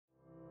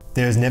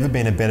There has never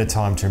been a better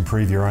time to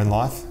improve your own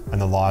life and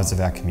the lives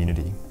of our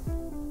community.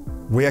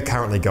 We are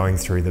currently going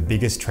through the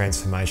biggest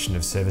transformation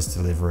of service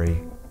delivery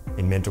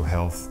in mental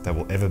health that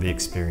will ever be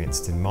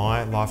experienced in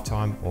my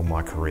lifetime or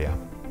my career.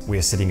 We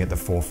are sitting at the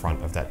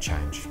forefront of that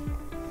change.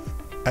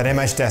 At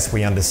MHDAS,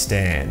 we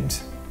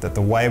understand that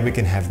the way we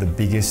can have the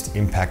biggest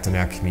impact on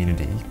our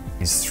community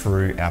is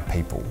through our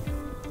people.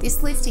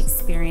 This lived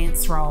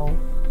experience role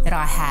that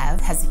I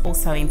have has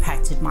also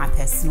impacted my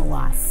personal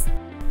life.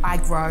 I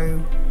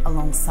grow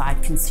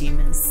alongside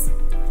consumers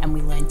and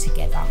we learn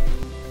together.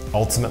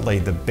 Ultimately,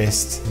 the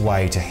best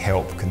way to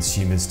help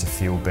consumers to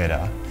feel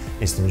better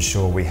is to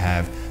ensure we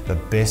have the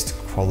best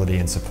quality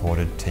and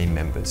supported team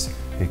members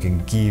who can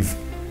give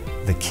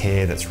the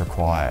care that's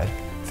required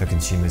for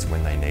consumers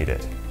when they need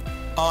it.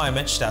 Our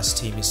MHDAS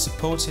team is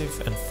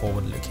supportive and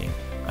forward-looking,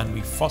 and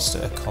we foster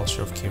a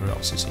culture of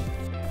curiosity.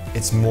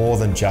 It's more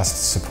than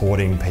just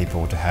supporting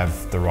people to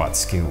have the right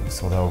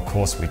skills, although of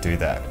course we do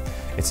that.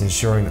 It's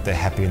ensuring that they're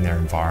happy in their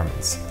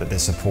environments, that they're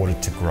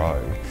supported to grow,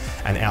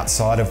 and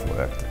outside of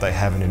work, that they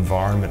have an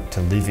environment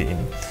to live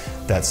in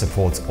that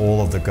supports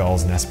all of the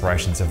goals and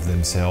aspirations of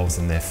themselves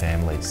and their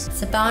families.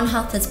 So Barwon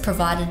Health has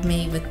provided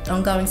me with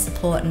ongoing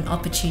support and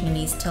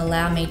opportunities to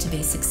allow me to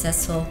be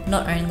successful,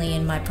 not only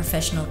in my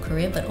professional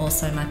career, but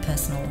also my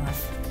personal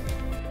life.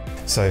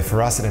 So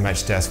for us at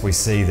MHDAS, we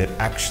see that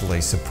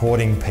actually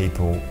supporting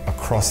people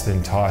across the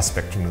entire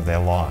spectrum of their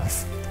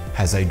life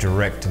has a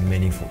direct and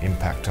meaningful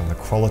impact on the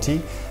quality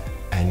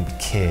and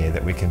care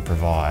that we can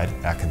provide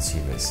our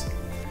consumers.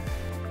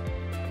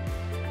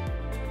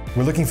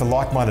 We're looking for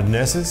like-minded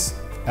nurses,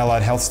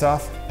 allied health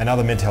staff and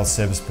other mental health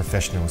service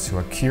professionals who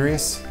are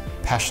curious,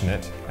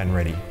 passionate and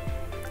ready.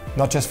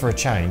 Not just for a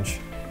change,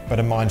 but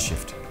a mind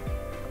shift.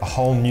 A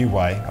whole new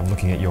way of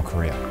looking at your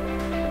career.